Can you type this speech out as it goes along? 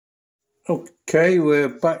Okay, we're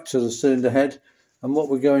back to the cylinder head, and what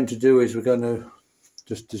we're going to do is we're going to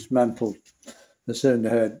just dismantle the cylinder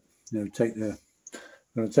head. We're going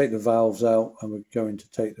to take the valves out, and we're going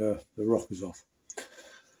to take the rockers off.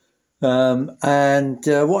 What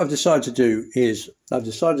I've decided to do is I've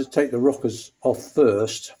decided to take the rockers off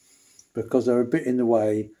first because they're a bit in the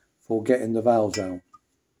way for getting the valves out.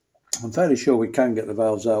 I'm fairly sure we can get the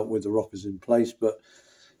valves out with the rockers in place, but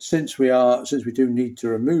since we do need to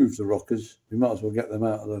remove the rockers, we might as well get them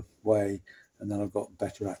out of the way, and then I've got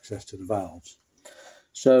better access to the valves.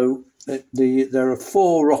 So there are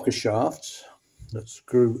 4 rocker shafts that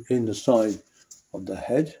screw in the side of the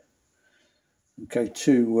head. Okay,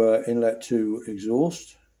 2 inlet to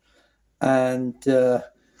exhaust, and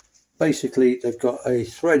basically they've got they're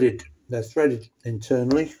threaded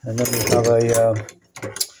internally, and then we have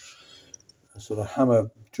a sort of hammer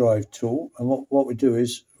drive tool, and what we do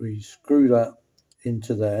is we screw that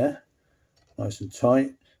into there nice and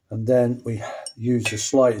tight, and then we use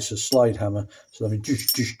it's a slide hammer, so then we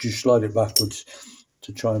just slide it backwards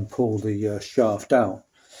to try and pull the shaft out.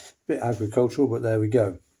 A bit agricultural, but there we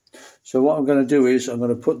go. So what I'm going to do is I'm going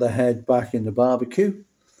to put the head back in the barbecue,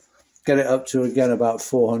 get it up to again about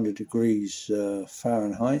 400 degrees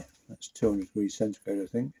Fahrenheit, that's 200 degrees centigrade I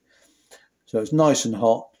think, so it's nice and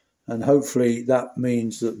hot. And hopefully that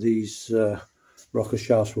means that these rocker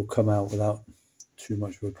shafts will come out without too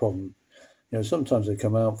much of a problem. Sometimes they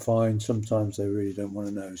come out fine, sometimes they really don't want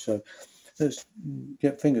to know. So let's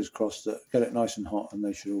get fingers crossed that get it nice and hot and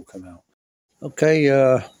they should all come out. Okay,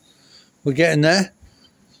 we're getting there.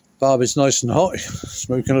 Barbie's nice and hot,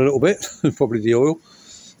 smoking a little bit, probably the oil.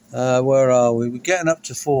 Where are we? We're getting up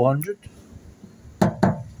to 400.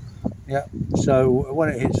 Yeah, so when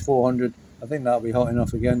it hits 400, I think that'll be hot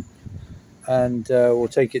enough again, and we'll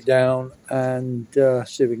take it down and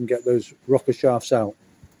see if we can get those rocker shafts out.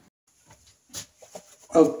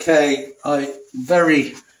 Okay, I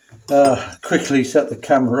very quickly set the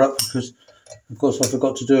camera up because of course I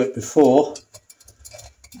forgot to do it before,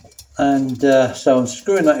 and so I'm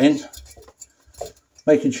screwing that in,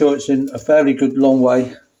 making sure it's in a fairly good long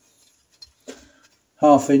way,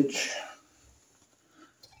 1/2 inch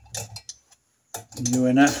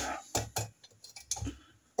UNF.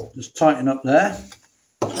 Just tighten up there,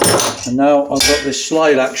 and now I've got this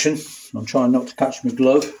slide action. I'm trying not to catch my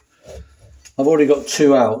glove. I've already got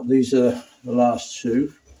 2 out. These are the last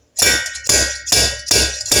 2.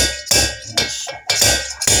 Yes.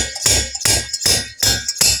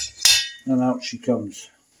 And out she comes.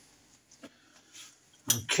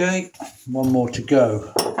 Okay, 1 more to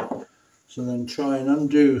go. So then try and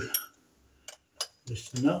undo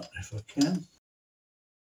this nut if I can.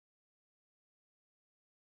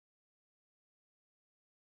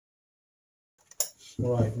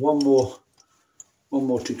 Right, one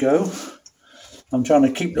more to go. I'm trying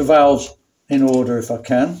to keep the valves in order if I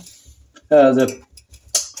can. The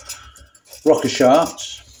rocker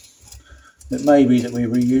shafts, it may be that we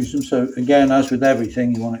reuse them. So again, as with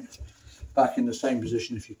everything, you want it back in the same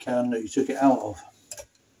position if you can that you took it out of.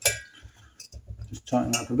 Just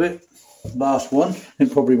tighten up a bit. Last one,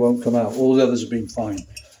 it probably won't come out. All the others have been fine.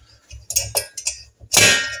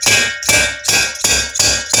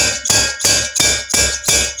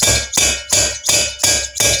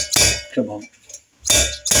 Come on.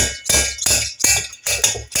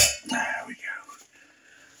 There we go.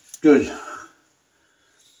 Good.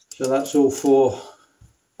 So that's all 4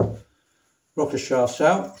 rocker shafts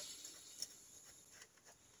out.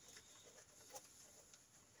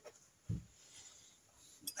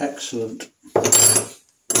 Excellent.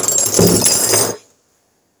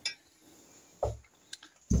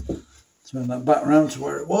 Turn that back round to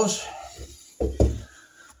where it was.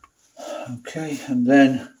 Okay, and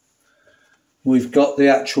then we've got the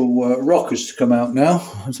actual rockers to come out now.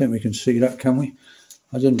 I think we can see that, can we?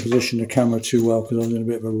 I didn't position the camera too well because I was in a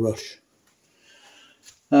bit of a rush.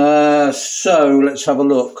 So let's have a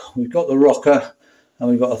look. We've got the rocker and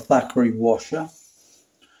we've got a Thackeray washer.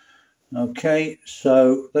 Okay,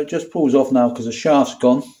 so that just pulls off now because the shaft's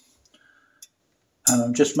gone. And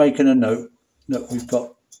I'm just making a note that we've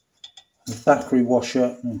got the Thackeray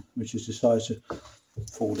washer, which has decided to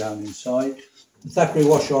fall down inside. The Thackeray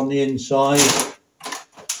washer on the inside.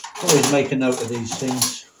 Always make a note of these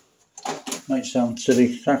things. Might sound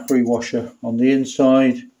silly. Thackeray washer on the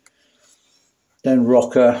inside, then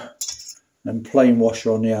rocker, and plain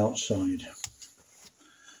washer on the outside.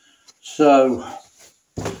 So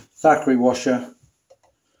Thackeray washer,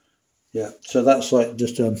 yeah. So that's like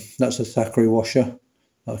just that's a Thackeray washer,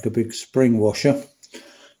 like a big spring washer.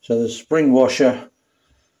 So the spring washer,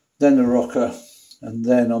 then the rocker, and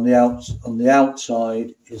then on the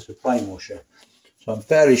outside is the plain washer. So I'm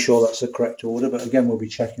fairly sure that's the correct order, but again we'll be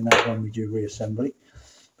checking that when we do reassembly.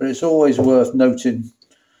 But it's always worth noting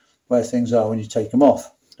where things are when you take them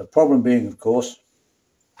off. The problem being, of course,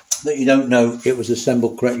 that you don't know it was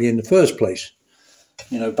assembled correctly in the first place.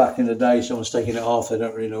 You know, back in the day, someone's taking it off, they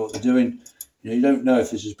don't really know what they're doing. You know, you don't know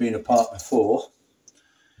if this has been apart before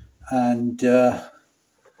and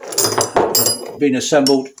been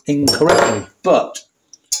assembled incorrectly, but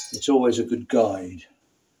it's always a good guide.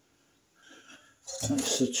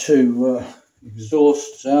 That's the two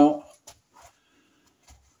exhausts out,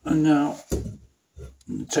 and now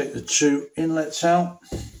take the two inlets out,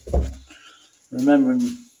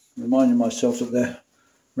 reminding myself that they're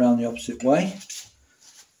round the opposite way.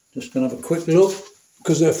 Just going to have a quick look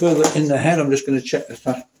because they're further in the head. I'm just going to check the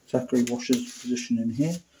Thackeray washer's position in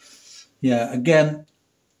here. Yeah, again,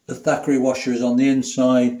 the Thackeray washer is on the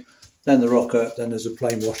inside, then the rocker, then there's a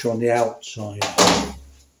plain washer on the outside. I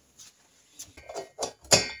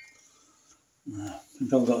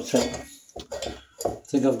think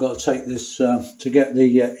I've got to take this to get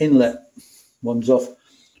the inlet ones off.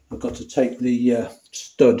 I've got to take the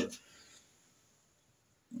stud,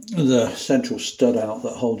 the central stud out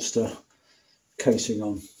that holds the casing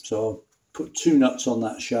on. So I'll put two nuts on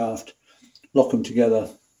that shaft, lock them together,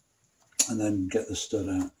 and then get the stud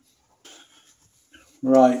out.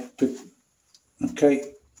 Right,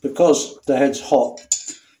 okay, because the head's hot,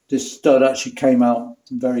 this stud actually came out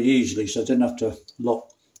very easily, so I didn't have to lock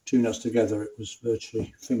two nuts together. It was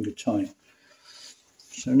virtually finger tight.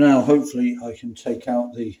 So now hopefully I can take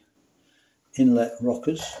out the inlet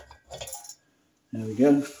rockers. There we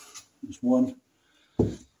go. There's one.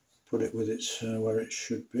 Put it with its where it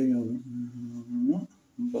should be.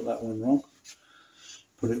 I've got that one wrong.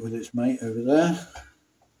 Put it with its mate over there.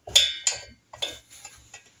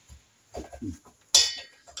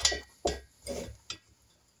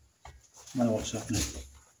 Now what's happening?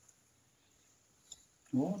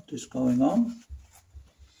 What is going on?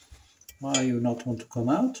 Why are you not want to come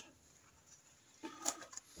out? Oh,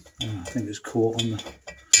 I think it's caught on the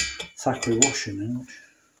Thackeray washing now.